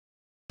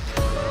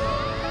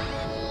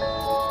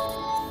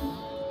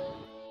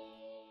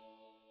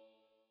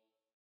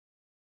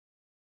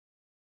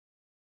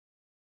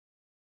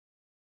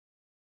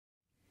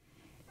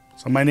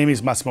So my name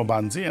is Massimo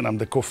Banzi and I'm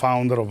the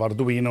co-founder of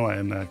Arduino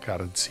and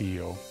current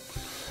CEO.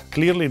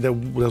 Clearly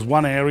there's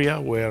one area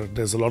where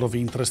there's a lot of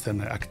interest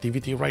and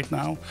activity right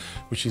now,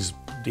 which is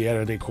the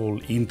area they call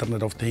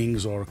Internet of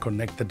Things or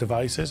connected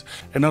devices.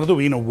 And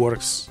Arduino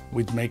works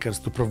with makers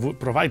to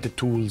provide the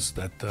tools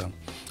that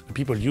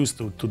people use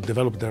to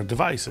develop their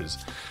devices.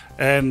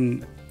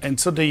 And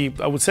so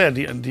I would say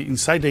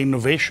inside the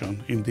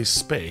innovation in this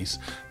space,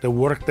 the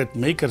work that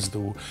makers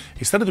do,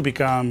 it started to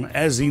become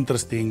as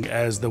interesting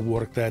as the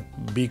work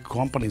that big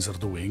companies are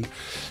doing.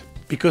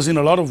 Because in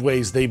a lot of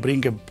ways they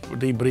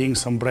bring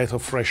some breath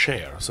of fresh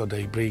air. So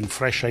they bring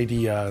fresh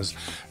ideas.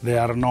 They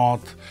are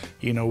not,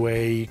 in a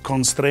way,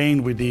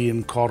 constrained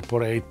within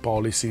corporate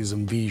policies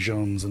and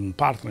visions and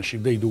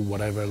partnership. They do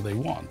whatever they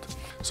want.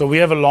 So we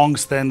have a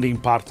long-standing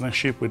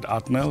partnership with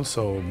Atmel.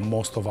 So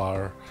most of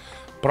our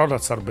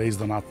products are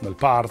based on Atmel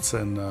parts,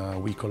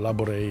 and we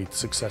collaborate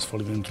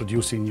successfully in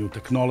introducing new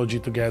technology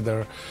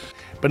together.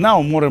 But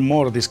now more and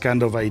more these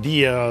kind of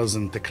ideas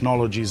and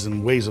technologies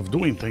and ways of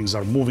doing things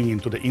are moving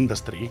into the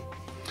industry.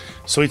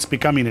 So it's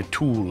becoming a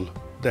tool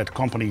that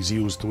companies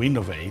use to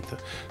innovate.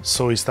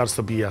 So it starts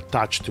to be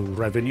attached to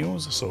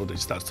revenues. So it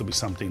starts to be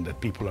something that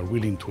people are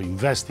willing to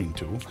invest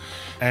into.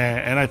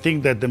 And I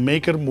think that the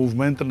maker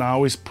movement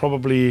now is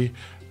probably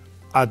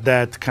at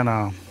that kind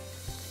of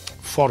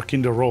fork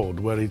in the road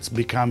where it's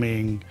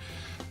becoming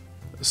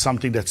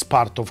something that's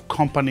part of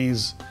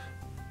companies'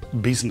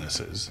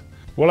 businesses.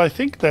 Well, I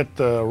think that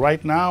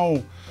right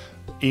now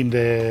in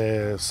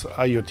the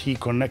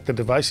IoT connected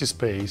devices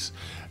space,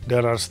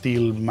 there are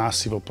still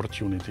massive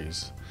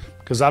opportunities.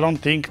 Because I don't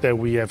think that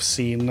we have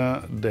seen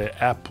the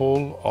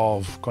Apple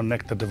of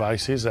connected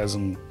devices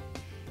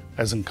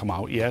hasn't come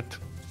out yet.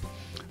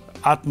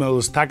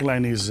 Atmel's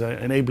tagline is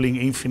enabling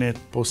infinite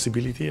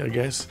possibility, I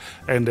guess,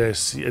 and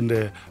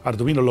the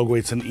Arduino logo,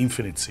 it's an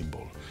infinite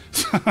symbol.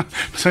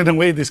 So in a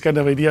way, this kind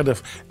of idea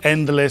of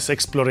endless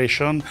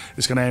exploration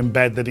is kind of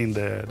embedded in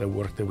the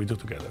work that we do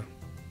together.